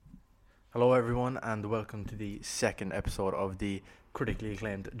Hello, everyone, and welcome to the second episode of the critically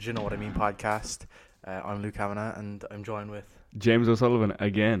acclaimed Do You Know What I Mean podcast. I'm Luke Kavanagh, and I'm joined with... James O'Sullivan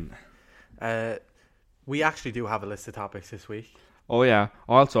again. We actually do have a list of topics this week. Oh yeah,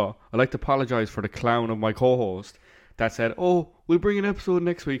 also, I'd like to apologise for the clown of my co-host that said, oh, we'll bring an episode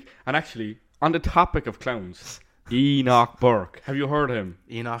next week. And actually, on the topic of clowns, Enoch Burke. Have you heard of him?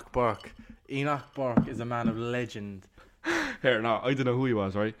 Enoch Burke. Enoch Burke is a man of legend. Here, no, I don't know who he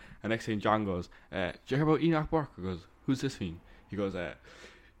was, right? And next thing John goes, did you hear about Enoch Burke? I goes, who's this thing? He goes,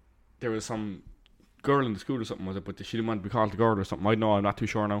 there was some girl in the school or something, was it? But she didn't want to be called a girl or something. I know, I'm not too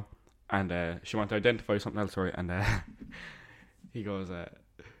sure now. And she wanted to identify something else, right? And he goes,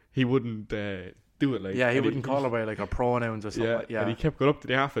 he wouldn't do it like. Yeah, he wouldn't call her by like her pronouns or something. Yeah, and he kept going up to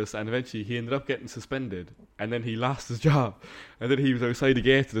the office, and eventually he ended up getting suspended, and then he lost his job, and then he was outside the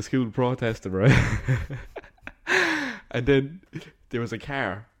gate of the school protesting, right? And then there was a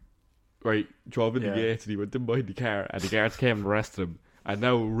car, right, drove in the gate, and he went in behind the car, and the guards came and arrested him. And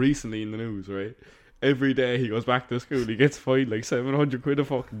now, recently in the news, right, every day he goes back to school, he gets fined like 700 quid a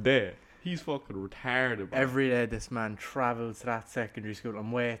fucking day. He's fucking retarded, bro. Every day this man travels to that secondary school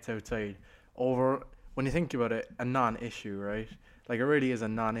and waits outside over, when you think about it, a non-issue, right? Like, it really is a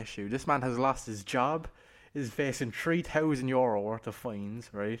non-issue. This man has lost his job, is facing €3,000 worth of fines,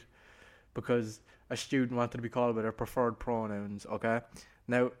 right? Because a student wanted to be called by their preferred pronouns, okay?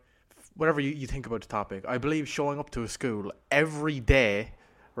 Now, whatever you think about the topic, I believe showing up to a school every day,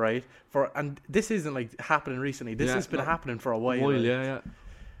 right? And this isn't like happening recently. This has been happening for a while. Like, yeah.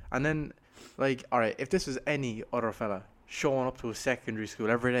 And then, like, all right, if this was any other fella showing up to a secondary school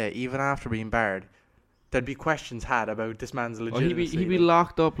every day, even after being barred, there'd be questions had about this man's legitimacy. He'd be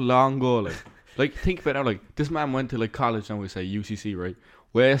locked up long ago, like. Like, think about it now, like, this man went to, like, college, now we say, UCC, right?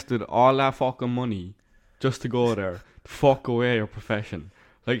 Wasted all that fucking money just to go there, fuck away your profession.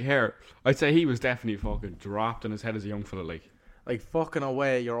 Like, here, I'd say he was definitely fucking dropped in his head as a young fella, like. Like, fucking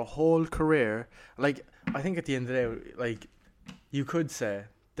away your whole career. Like, I think at the end of the day, like, you could say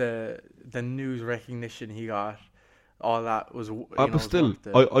the news recognition he got, all that was, but still,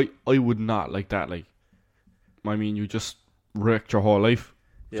 I would not like that, like. I mean, you just wrecked your whole life.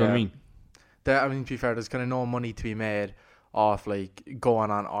 Do you know what I mean? I mean, to be fair, there's kind of no money to be made off, like, going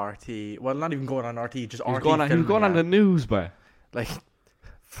on RT. Well, not even going on RT, just RT. He was going on the news, but like,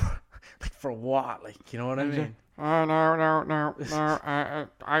 for what? Like, you know what I mean? Oh, no,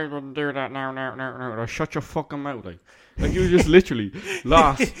 I wouldn't do that, no. Shut your fucking mouth, like you just literally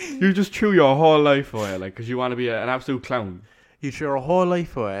lost. You just threw your whole life away, like, because you want to be an absolute clown. You threw your whole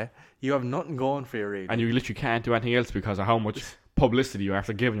life away. You have nothing going for you, really. And you literally can't do anything else because of how much publicity you have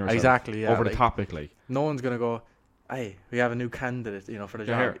to give yourself. Exactly, yeah. Over the topic, like. No one's going to go, hey, we have a new candidate, for the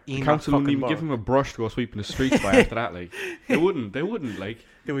job. The council wouldn't even give him a brush to go sweeping the streets by after that, like. They wouldn't, like.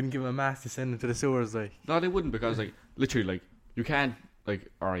 They wouldn't give him a mask to send him to the sewers, like. No, they wouldn't, because, like, literally, like, you can't, like,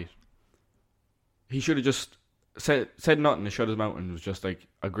 alright. He should have just said nothing to shut his mouth and was just, like,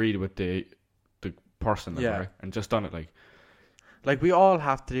 agreed with the person, like, right? And just done it, like. Like, we all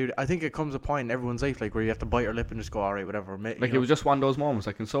have to do. I think it comes a point in everyone's life, like, where you have to bite your lip and just go, all right, whatever. Like, it was just one of those moments.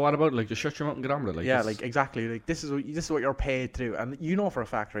 Like, and so what about it? Like, just shut your mouth and get on with it. Like, yeah, like, exactly. Like, this is what you're paid to do, and you know for a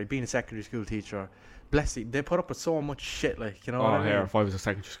fact, right? Being a secondary school teacher, bless you, they put up with so much shit. Like, you know what I mean? If I was a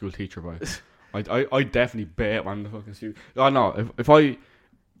secondary school teacher, boy, I definitely bet on the fucking student. Oh no, if I,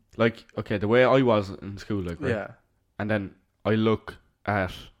 like, okay, the way I was in school, like, right? Yeah, and then I look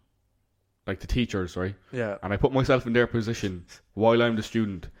at, like, the teachers, right? Yeah. And I put myself in their position while I'm the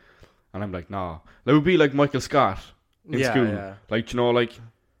student. And I'm like, nah. That would be like Michael Scott in school. Yeah. Like, you know, like,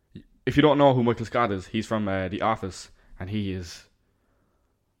 if you don't know who Michael Scott is, he's from The Office. And he is...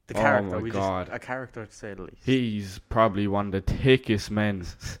 The character. Oh, my God. A character, to say the least. He's probably one of the thickest men,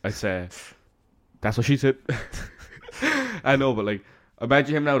 I'd say. That's what she said. I know, but, like,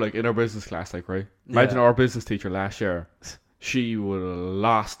 imagine him now, like, in our business class, like, right? Imagine our business teacher last year. She would have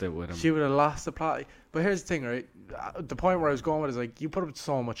lost it with him. She would have lost the plot. But here's the thing, right? The point where I was going with is, like, you put up with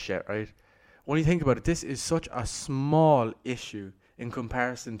so much shit, right? When you think about it, this is such a small issue in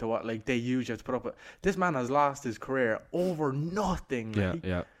comparison to what, like, they usually have to put up with. This man has lost his career over nothing.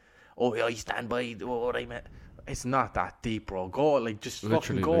 Yeah. Oh, I stand by what I meant. It's not that deep, bro. Go, like, just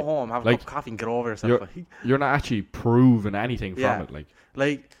literally, fucking go home, have a cup of coffee and get over yourself. You're not actually proving anything from it, like.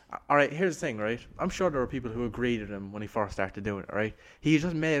 Like, alright, here's the thing, right? I'm sure there were people who agreed with him when he first started doing it, right? He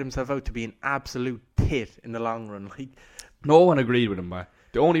just made himself out to be an absolute tit in the long run. Like, no one agreed with him, boy.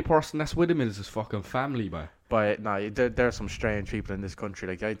 The only person that's with him is his fucking family, boy. But no, there are some strange people in this country.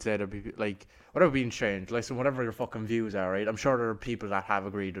 Like, I'd say there'd be, like, whatever being strange, listen, whatever your fucking views are, right? I'm sure there are people that have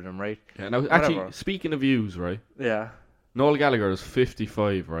agreed with him, right? Yeah, now, actually, speaking of views, right? Yeah. Noel Gallagher is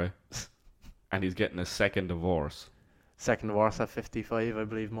 55, right? and he's getting a second divorce. Second divorce at 55, I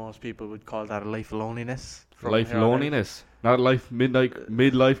believe most people would call that a life of loneliness. Life loneliness, not life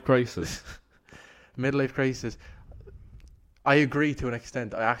midlife crisis. Midlife crisis. I agree to an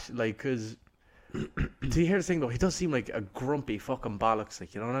extent. I actually like because. See, here's the thing though. He does seem like a grumpy fucking bollocks.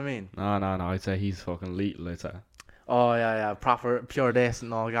 Like, you know what I mean? No. I'd say he's fucking lethal. I'd say. Oh yeah. Proper pure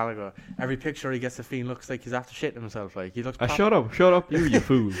decent Noel Gallagher. Every picture he gets the feeling looks like he's after shitting himself. Like he looks. Shut up, you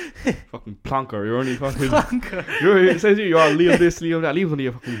fool. Fucking plonker. You're only fucking. Plonker. It says you're Liam this, Liam that. Liam only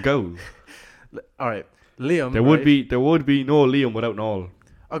a fucking goal. All right, Liam. There would be no Liam without Noel.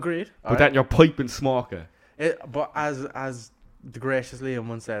 Agreed. Put that in your pipe and smoke it. But as the gracious Liam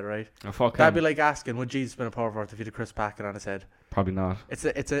once said, right? Oh, fuck That'd him. be like asking, would Jesus been a pervert if he had a crisp packet on his head? Probably not.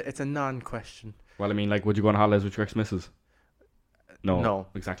 It's a non-question. Well, I mean, like, would you go on holidays with your ex-missus? No.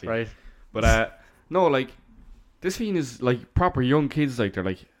 Exactly. Right. But, no, like, this thing is, like, proper young kids, like, they're,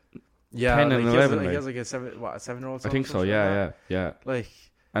 like, 10 and 11. He has like a 7-year-old son. I think so, yeah. Like...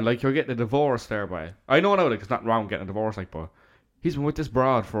 And, like, you're getting a divorce there, by. I know now, like, it's not wrong getting a divorce, like, but he's been with this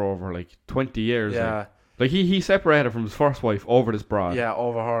broad for over, like, 20 years. Yeah. Like he separated from his first wife over this broad. Yeah,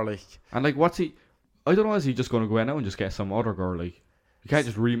 over her, like. And, like, what's he... I don't know, is he just going to go out now and just get some other girl, like... You can't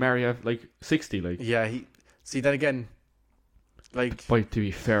just remarry at, like, 60, like... Yeah, See, then again... Like... But to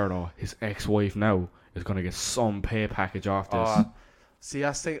be fair, though, his ex-wife now is going to get some pay package off this. See,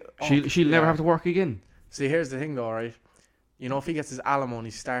 I say... She'll never have to work again. See, here's the thing, though, right? You know, if he gets his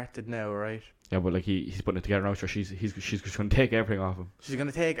alimony started now, right? Yeah, but, like, he's putting it together now, so she's just going to take everything off him. She's going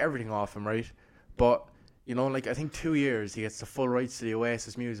to take everything off him, right? But... You know, like, I think 2 years he gets the full rights to the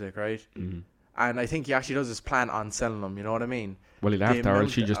Oasis music, right? Mm-hmm. And I think he actually does his plan on selling them, you know what I mean? Well, he'll have to, or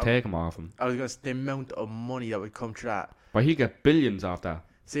else she'll just take them off him. I was going to say, the amount of money that would come through that. But he'd get billions off that.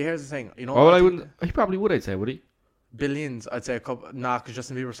 See, here's the thing, you know... Oh, well, I wouldn't... He probably would, I'd say, would he? Billions, I'd say a couple... Nah, because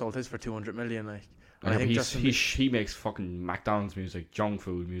Justin Bieber sold his for 200 million, like... I think he makes fucking McDonald's music, junk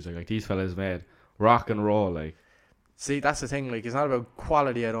food music, like, these fellas made rock and roll, like... See, that's the thing, like, it's not about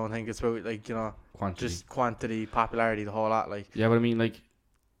quality, I don't think, it's about, like, you know... Quantity. Just quantity, popularity, the whole lot, like... Yeah, but I mean, like...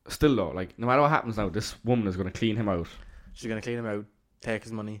 Still, though, like, no matter what happens now, this woman is going to clean him out. She's going to clean him out, take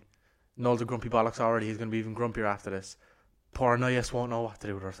his money. Noel's a grumpy bollocks already, he's going to be even grumpier after this. Poor Nias won't know what to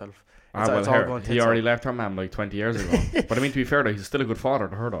do with herself. He already left her man, like, 20 years ago. But I mean, to be fair, though, he's still a good father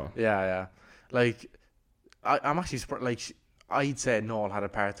to her, though. Yeah. Like, I'm actually... Like, I'd say Noel had a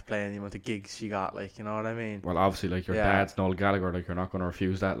part to play in the amount of gigs she got, like, you know what I mean? Well, obviously, like, your dad's Noel Gallagher, like, you're not going to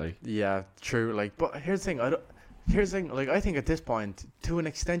refuse that, like. Yeah, true, like, but here's the thing, like, I think at this point, to an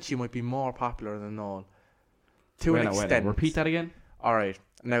extent, she might be more popular than Noel. To an extent. Repeat that again? Alright,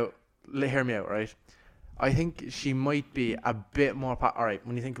 now, hear me out, right? I think she might be a bit more, alright,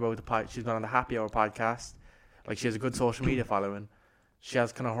 when you think about she's been on the Happy Hour podcast, like, she has a good social media following. She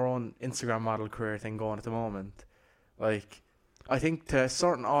has kind of her own Instagram model career thing going at the moment. Like... I think to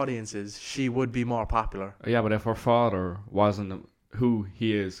certain audiences, she would be more popular. Yeah, but if her father wasn't who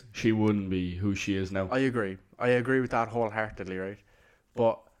he is, she wouldn't be who she is now. I agree with that wholeheartedly, right?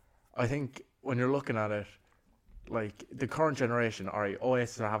 But I think when you're looking at it, like, the current generation, alright,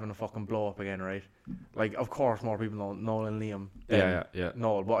 Oasis are having a fucking blow up again, right? Like, of course, more people know Noel and Liam than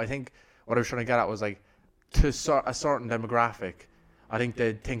Noel. But I think what I was trying to get at was, like, to a certain demographic, I think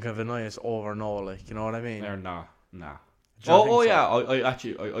they'd think of Anais over Noel, like, you know what I mean? Nah. Yeah,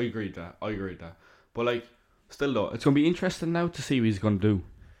 I agree with that. But, like, still though, it's going to be interesting now to see what he's going to do.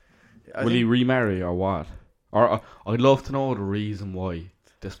 Will he remarry or what? Or I'd love to know the reason why.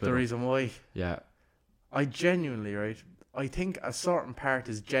 The reason why? Yeah. I genuinely, right, I think a certain part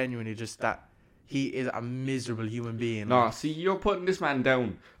is genuinely just that he is a miserable human being. No, see, you're putting this man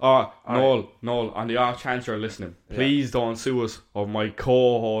down. Noel, on the off chance you're listening, please don't sue us of my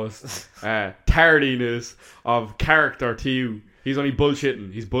co-host tardiness of character to you. He's only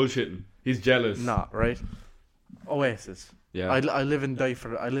bullshitting. He's jealous. Not right. Oasis. Yeah. I live and die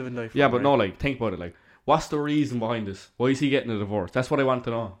for. Yeah, but no, like, think about it. Like, what's the reason behind this? Why is he getting a divorce? That's what I want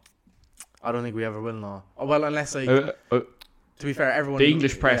to know. I don't think we ever will know. Oh, well, unless like. To be fair, everyone... The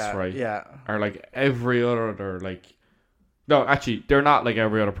English press, right? Yeah. Are like every other, like... No, actually, they're not like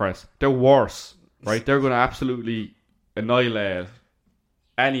every other press. They're worse, right? They're going to absolutely annihilate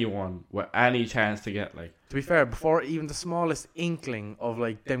anyone with any chance to get, like... To be fair, before even the smallest inkling of,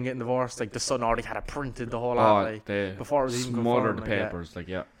 like, them getting divorced, like, the Sun already had it printed, the whole lot, like... Before it was even smothered confirmed, the papers, like,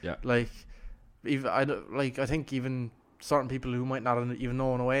 yeah. Like, even, I think even certain people who might not even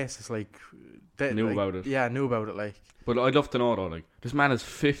know an Oasis, like... They knew about it. Yeah, knew about it, like... But I'd love to know, though, like, this man is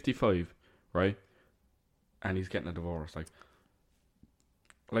 55, right? And he's getting a divorce,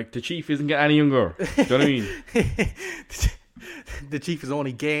 like the chief isn't getting any younger. Do you know what I mean? The chief is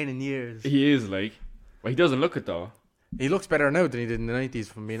only gaining years. He is like, well, he doesn't look it though. He looks better now than he did in the 90s,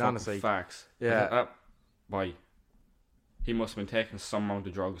 from being honest. Like, facts. yeah. Why? He must have been taking some amount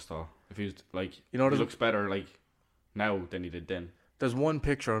of drugs though. If he was like, he there's- looks better like now than he did then. There's one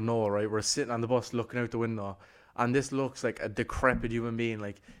picture of Noel, right? We're sitting on the bus looking out the window, and this looks like a decrepit human being.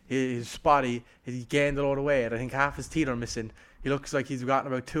 Like, his body, he gained a lot of weight. I think half his teeth are missing. He looks like he's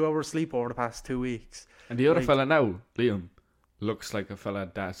gotten about 2 hours sleep over the past 2 weeks. And the other fella now, Liam, looks like a fella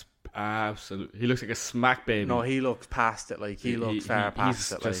that's absolute. He looks like a smack baby. No, he looks past it. Like, he looks far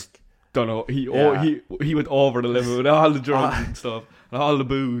past it. Just, like, don't know. He went over the limit with all the drugs and stuff and all the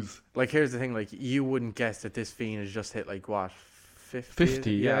booze. Like, here's the thing. Like, you wouldn't guess that this fiend has just hit like what, 50?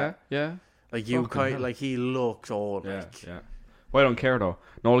 50, yeah. Like, you Fucking hell. like, he looks old. Yeah, Like. yeah. Well, I don't care though.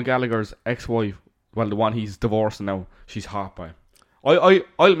 Noel Gallagher's ex-wife, well, the one he's divorcing now, she's hot by.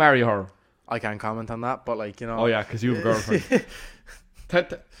 I'll marry her. I can't comment on that, but like, you know. Oh yeah, because you have a girlfriend.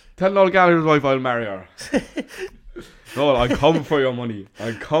 Tell Noel Gallagher's wife I'll marry her. Noel, I'm coming for your money.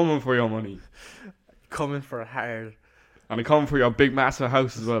 I'm coming for your money. Coming for hard. And I'm coming for your big massive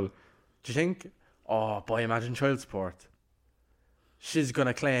house as well. Do you think? Oh boy, imagine child support. She's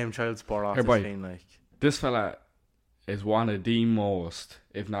gonna claim child support off Hey, this boy. thing, like. This fella is one of the most,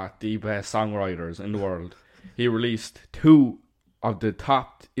 if not the best songwriters in the world. He released 2 of the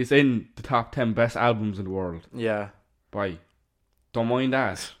top, is in the top 10 best albums in the world. Yeah. Boy, don't mind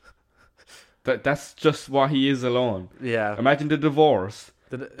that. That's just what he is alone. Yeah. Imagine the divorce,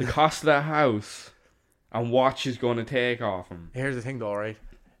 the cost of that house, and what she's going to take off him. Here's the thing, though, right?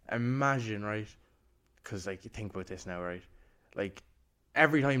 Imagine, right? Because like, you think about this now, right? Like,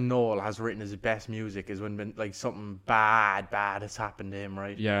 every time Noel has written his best music is when like something bad has happened to him,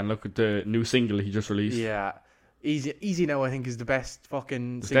 right? Yeah, and look at the new single he just released. Yeah. Easy Now, I think, is the best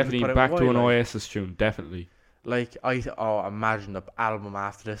fucking It's single definitely put out back in a to an while, like. Oasis tune, definitely. Like, imagine the album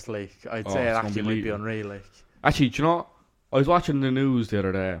after this, like, I'd say it it's gonna actually be might be leading. unreal, like. Actually, do you know, I was watching the news the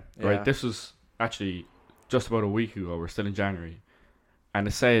other day, right? Yeah. This was actually just about a week ago. We're still in January. And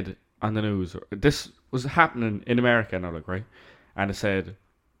it said on the news, this was happening in America now, like, right? And it said,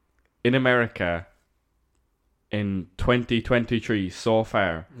 in America, in 2023 so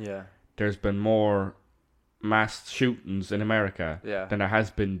far, Yeah. there's been more mass shootings in America Yeah. than there has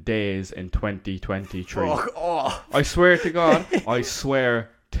been days in 2023. Oh. I swear to God, I swear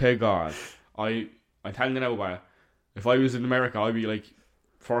to God. I'm telling you now, man, if I was in America, I'd be like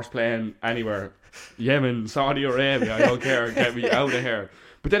first playing anywhere. Yemen, Saudi Arabia, I don't care, get me out of here.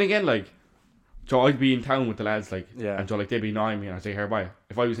 But then again, like, so I'd be in town with the lads, like, Yeah. and so like they'd be annoying me, and I'd say, here, bye.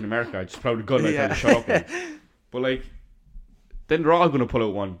 If I was in America, I'd just pull out a gun, and Yeah. I'd shut up. Like. But like, then they're all gonna pull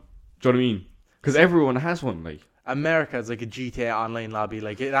out one. Do you know what I mean? Because everyone has one, like. America is like a GTA online lobby.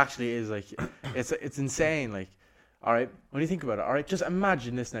 Like, it actually is, like, it's insane. Like, all right, when you think about it, all right, just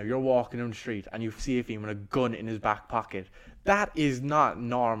imagine this now. You're walking down the street and you see a fiend with a gun in his back pocket. That is not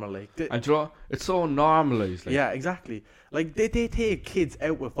normal. Like, And you know what? It's so normalised. Like. yeah, exactly. Like, they take kids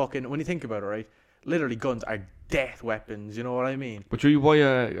out with fucking, when you think about it, right, literally guns are death weapons. You know what I mean? But you buy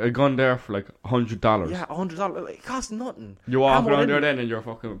a gun there for like $100. Yeah, $100. Like, it costs nothing. You walk Ammo around in- there then and you're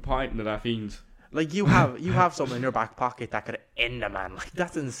fucking pointing at that fiend. Like, you have something in your back pocket that could end a man. Like,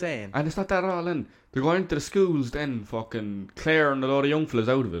 that's insane. And it's not that all in. They're going to the schools then fucking clearing a lot of young fellas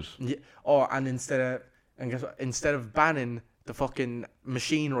out of it. Yeah. Oh, and instead of banning the fucking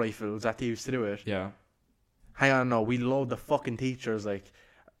machine rifles that they used to do it, Yeah. hang on, no, we load the fucking teachers. Like,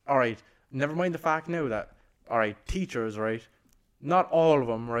 all right, never mind the fact now that, all right, teachers, right, not all of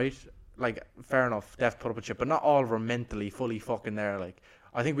them, right, like, fair enough, they have to put up with shit, but not all of them mentally fully fucking there. Like,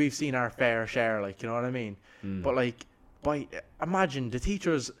 I think we've seen our fair share, like, you know what I mean? But like, imagine the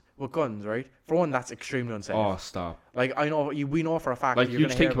teachers with guns, right? For one, that's extremely unsafe. Oh, stop. Like, we know for a fact. Like, that you're you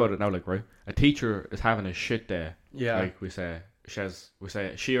just gonna think hear about it now, like, right? A teacher is having a shit day. Yeah. Like, we say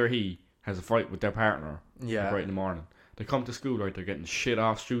she or he has a fight with their partner. Yeah. Like, right in the morning. They come to school, right? They're getting shit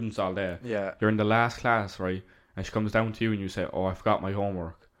off students all day. Yeah. You're in the last class, right? And she comes down to you and you say, oh, I forgot my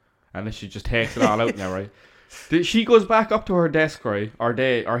homework. And then she just takes it all out now, right? She goes back up to her desk, right? Or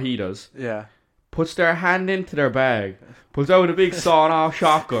he does. Yeah. Puts their hand into their bag, pulls out a big sawn-off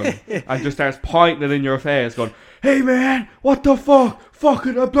shotgun, and just starts pointing it in your face, going, "Hey man, what the fuck?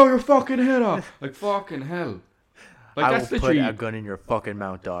 Fucking, I'll blow your fucking head off!" Like fucking hell. Like I that's will put literally. a gun in your fucking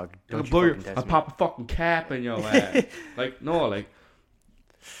mouth, dog. Don't you blow your, fucking test I'll me. pop a fucking cap in your ass. Like no,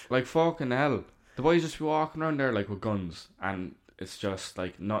 like fucking hell. The boys just be walking around there like with guns, and it's just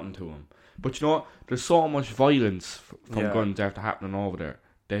like nothing to them. But you know what? There's so much violence from Yeah. guns after happening over there.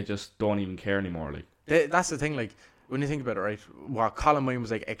 They just don't even care anymore. Like That's the thing. Like, when you think about it, right, Columbine was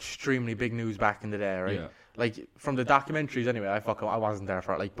like extremely big news back in the day, right? Yeah. Like from the documentaries, anyway. I wasn't there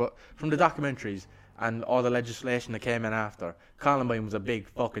for it, like, but from the documentaries and all the legislation that came in after, Columbine was a big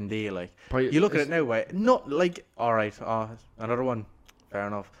fucking deal. Like, But you look at it now, right? Not like, all right, another one, fair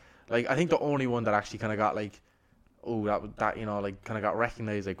enough. Like, I think the only one that actually kind of got like, that you know, like kind of got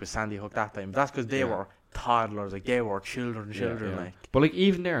recognized, like, was Sandy Hook that time. But that's because they were toddlers, like they were children, like. But like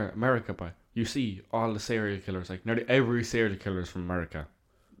even there, America, but you see all the serial killers, like nearly every serial killer is from America.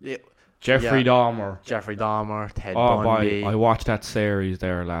 Yeah. Jeffrey Dahmer, Ted Bundy. Bundy. I watched that series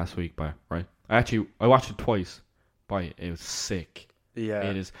there last week, right? I watched it twice. It was sick. Yeah.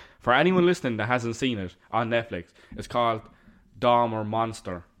 It is. For anyone listening that hasn't seen it on Netflix, it's called Dahmer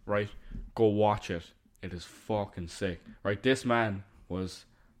Monster, right? Go watch it. It is fucking sick, right? This man was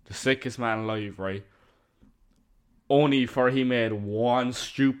the sickest man alive, right? Only for he made one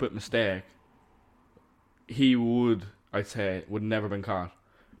stupid mistake, he would, I'd say, would never been caught.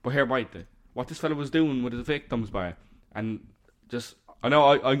 But here, what this fella was doing with his victims, and just, I know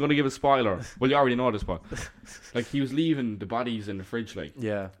I'm going to give a spoiler. Well, you already know this, but like he was leaving the bodies in the fridge, like.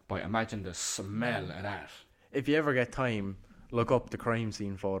 Yeah. But imagine the smell of that. If you ever get time, look up the crime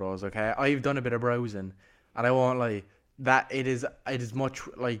scene photos, okay? I've done a bit of browsing, and I won't lie, that it is much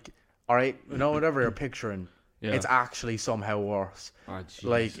like, all right, you know, whatever you're picturing. Yeah. It's actually somehow worse. Oh, Jesus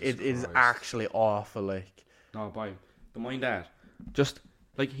like, it is actually awful, like. No, don't mind that. Just,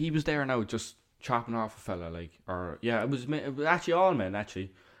 like, he was there now just chopping off a fella, like, or, yeah, it was actually all men,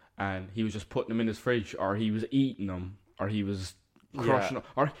 actually. And he was just putting them in his fridge, or he was eating them, or he was crushing them,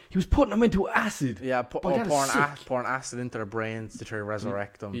 or he was putting them into acid. Yeah, pouring acid into their brains to try to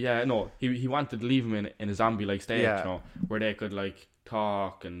resurrect them. Yeah, no, he wanted to leave them in a zombie-like state, you know, where they could, like,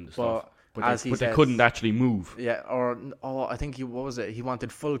 talk and stuff. But they couldn't actually move. Yeah, I think he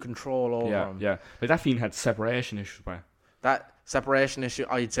wanted full control over them. Yeah. Like that fiend had separation issues, man. That separation issue,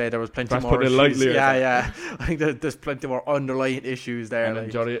 I'd say there was plenty That's more putting issues. It lightly. Yeah. I think there's plenty more underlying issues there. And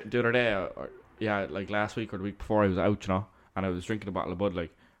like. The other day, like last week or the week before, I was out, you know, and I was drinking a bottle of Bud,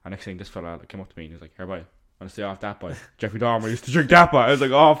 like, and next thing this fella came up to me and he was like, "Here, boy, want to stay off that, boy?" Jeffrey Dahmer used to drink that, boy. I was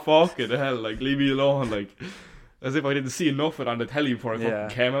like, "Oh, fucking hell, like, leave me alone," like, as if I didn't see enough of it on the telly before I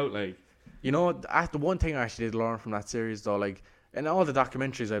fucking came out, like. You know, the one thing I actually did learn from that series, though, like, in all the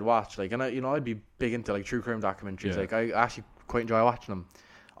documentaries I'd watch, like, and I'd be big into, like, true crime documentaries. Like, I actually quite enjoy watching them.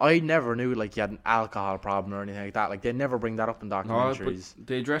 I never knew, like, you had an alcohol problem or anything like that. Like, they never bring that up in documentaries. No, but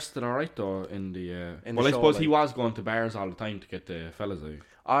they addressed it alright, though, in the... I suppose he was going to bars all the time to get the fellas out.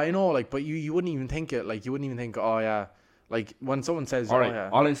 I know, like, but you wouldn't even think it. Like, you wouldn't even think, oh, yeah. Like, when someone says, all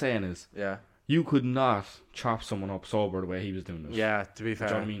all I'm saying is... Yeah. You could not chop someone up sober the way he was doing this. Yeah, to be fair.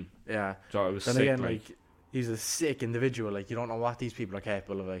 Do you know what I mean? Yeah. So it was then sick. Again, like, he's a sick individual. Like, you don't know what these people are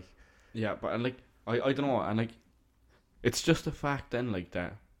capable of, like. Yeah, but, and, like, I don't know. And, like, it's just a fact then, like,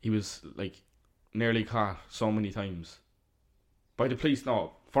 that he was, like, nearly caught so many times. By the police,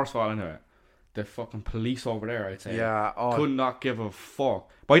 no. First of all, anyway, the fucking police over there, I'd say. Yeah. Could not give a fuck.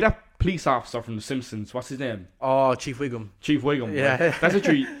 By that police officer from The Simpsons, what's his name? Oh, Chief Wiggum. Chief Wiggum. Yeah. Right? That's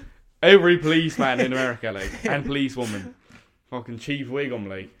literally every policeman in America, like, and policewoman. Fucking Chief Wiggum,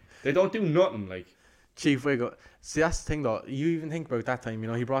 like, they don't do nothing, like. Chief Wiggum. See, that's the thing, though. You even think about that time, you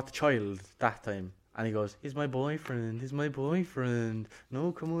know, he brought the child that time. And he goes, "He's my boyfriend. He's my boyfriend.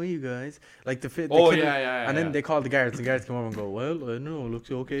 No, come away, you guys." Like the kid, yeah. And then they call the guards. And the guards come over and go, "Well, I don't know. It looks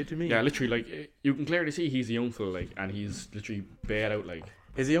okay to me." Yeah, literally, like, you can clearly see he's a young fella, like, and he's literally bailed out, like.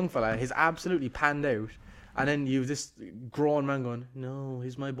 He's a young fella. He's absolutely panned out. And then you've this grown man going, "No,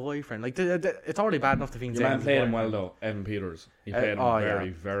 he's my boyfriend." Like, it's already bad enough to think. The man played him well, though. Evan Peters. He played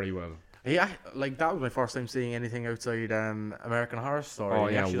him very well. Yeah, like, that was my first time seeing anything outside American Horror Story. Oh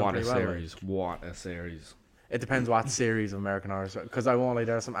yeah, what a series! What a series! It depends what series of American Horror Story, because I won't lie,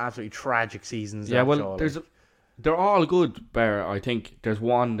 there are some absolutely tragic seasons. Yeah, well, they're all good. Bear, I think there's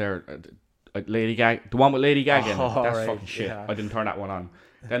one there, Lady Gaga, the one with Lady Gaga. In it. That's fucking shit. Yeah. I didn't turn that one on.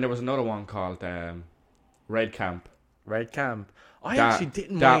 Then there was another one called Red Camp. Red Camp. I actually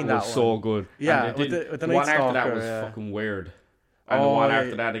didn't mind that one. That was so good. Yeah, with the one after that was fucking weird. And the one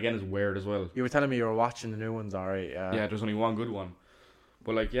after that again is weird as well. You were telling me you were watching the new ones, alright? Yeah, there's only one good one.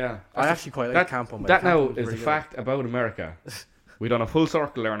 But, like, yeah. I actually quite like Camp one. That now is the fact about America. We done a full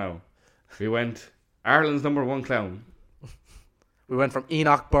circle there now. We went Ireland's number one clown. We went from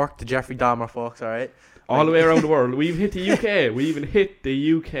Enoch Burke to Jeffrey Dahmer, folks, alright? All the way around the world. We even hit the UK. We even hit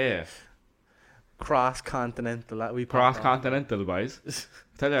the UK. Cross-continental. Cross-continental, boys.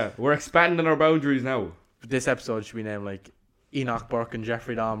 Tell you, we're expanding our boundaries now. This episode should be named, like, Enoch Burke and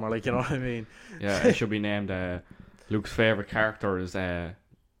Jeffrey Dahmer, like, you know what I mean? Yeah, it should be named Luke's favourite character is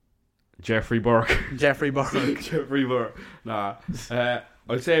Jeffrey Burke. Jeffrey Burke. Jeffrey Burke. Nah.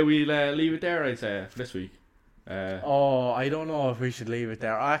 I'd say we'll leave it there, I'd say, for this week. I don't know if we should leave it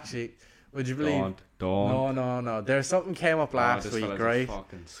there. Actually, would you believe... Don't. No. There's something came up last week, right? A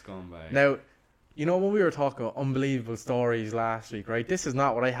fucking scumbag. Now, you know when we were talking about unbelievable stories last week, right? This is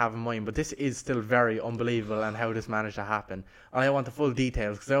not what I have in mind, but this is still very unbelievable and how this managed to happen. And I want the full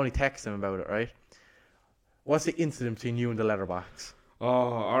details because I only texted him about it, right? What's the incident between you and the letterbox? Oh,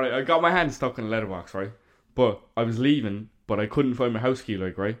 alright. I got my hand stuck in the letterbox, right? But I was leaving, but I couldn't find my house key,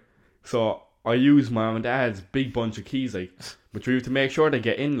 like, right? So I used my mum and dad's big bunch of keys, like, but you have to make sure they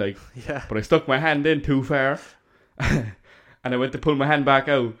get in, like. Yeah. But I stuck my hand in too far. And I went to pull my hand back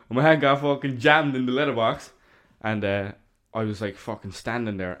out, and my hand got fucking jammed in the letterbox. And I was like fucking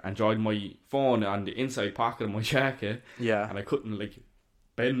standing there and joined my phone on the inside pocket of my jacket. Yeah. And I couldn't like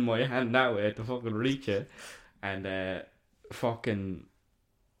bend my hand that way to fucking reach it. And and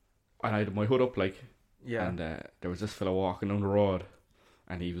I had my hood up like. Yeah. And there was this fella walking down the road,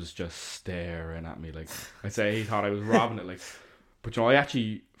 and he was just staring at me like. I'd say he thought I was robbing it like. But you know, I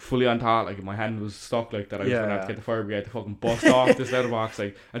actually fully on thought like my hand was stuck like that. I was gonna have to get the fire brigade to fucking bust off this letterbox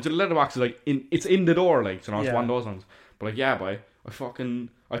like. And so the letterbox is like it's in the door like. So you know, it's one of those ones. But like boy, I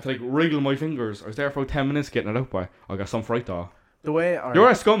had to like wriggle my fingers. I was there for 10 minutes getting it out, boy. I got some fright though. You're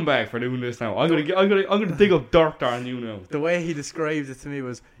a scumbag for doing this now. I'm gonna dig up dirt on you now. The way he described it to me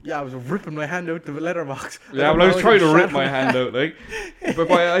was, I was ripping my hand out the letterbox. Yeah, but I was trying to rip my hand out, like. But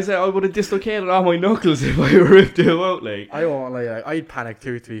boy, I said I would have dislocated all my knuckles if I ripped it out, like. I won't lie, like, I'd panic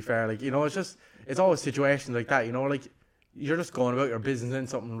too, to be fair. Like, you know, it's always situations like that, you know, like, you're just going about your business and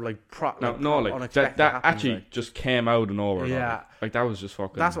something like unexpected that happens, actually like. Just came out and over. Yeah. Like that was just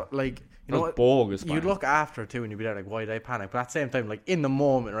fucking. That's what, like. You know what? Bogus, you'd look after it too and you'd be there like, why did I panic? But at the same time, like in the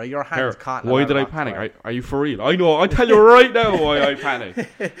moment, right, your hand's caught. Why did I panic? Are you for real? I know. I tell you right now why I panicked.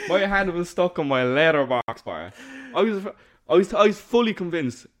 My hand was stuck on my letterbox, boy. I was fully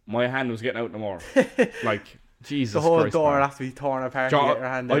convinced my hand was getting out no more. Like Jesus Christ. The whole Christ, door man. has to be torn apart to get your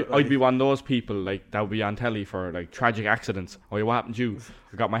hand out. I'd be one of those people like that would be on telly for like tragic accidents. Oh, what happened to you?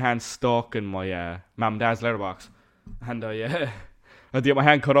 I got my hand stuck in my mum and dad's letterbox, and I had to get my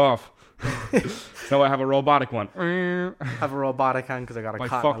hand cut off. So I have a robotic one. Have a robotic hand because I got a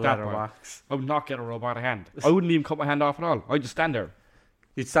caught in the letterbox. I would not get a robotic hand. I wouldn't even cut my hand off at all. I'd just stand there.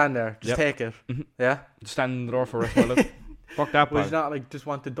 You'd stand there, just take it. Mm-hmm. Yeah? Just stand in the door for the rest of my life. Fuck that, Would you not like just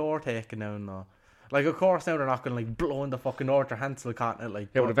want the door taken down though? Like of course now they're not gonna like blow in the fucking door with their hand still caught in it like.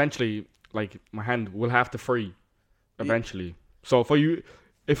 Yeah, but eventually like my hand will have to free. Eventually. So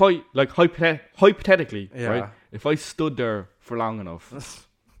if I like hypothetically, right? If I stood there for long enough,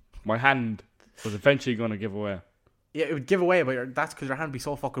 my hand was eventually going to give away. Yeah, it would give away, but that's because your hand would be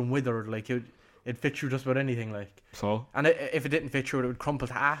so fucking withered. Like it'd fit through just about anything. Like and if it didn't fit through, it would crumple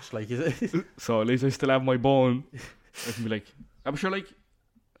to ash. Like so, at least I still have my bone. I can be like, I'm sure. Like,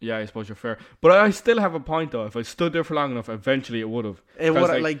 yeah, I suppose you're fair, but I still have a point though. If I stood there for long enough, eventually it would have. It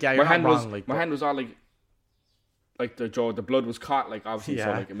would have. Like, yeah, you're not wrong. My hand was all like the blood was caught. Like obviously, so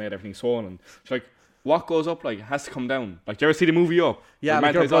like it made everything swollen. So like. What goes up like has to come down. Like, do you ever see the movie Up? Yeah, the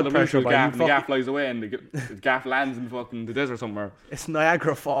like your blood pressure. Gaff, and the gaff flies away, and the gaff lands in fucking the desert somewhere. It's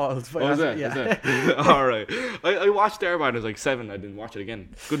Niagara Falls. But is it? Yeah. Is it? All right. I watched there when I was like 7. I didn't watch it again.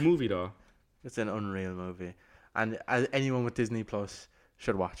 Good movie though. It's an unreal movie, and anyone with Disney Plus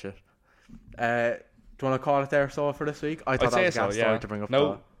should watch it. Do you want to call it there so for this week? I thought that was a story to bring up.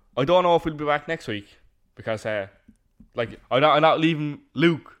 No, I don't know if we'll be back next week because like I'm not leaving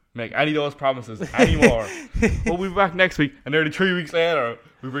Luke make any of those promises anymore. We'll be back next week, and nearly 3 weeks later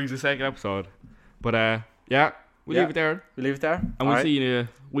we bring the second episode. But we'll leave it there. We'll leave it there, and we'll see you in a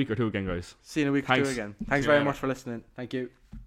week or two again, guys. See you in a week or two again. Thanks very much for listening. Thank you.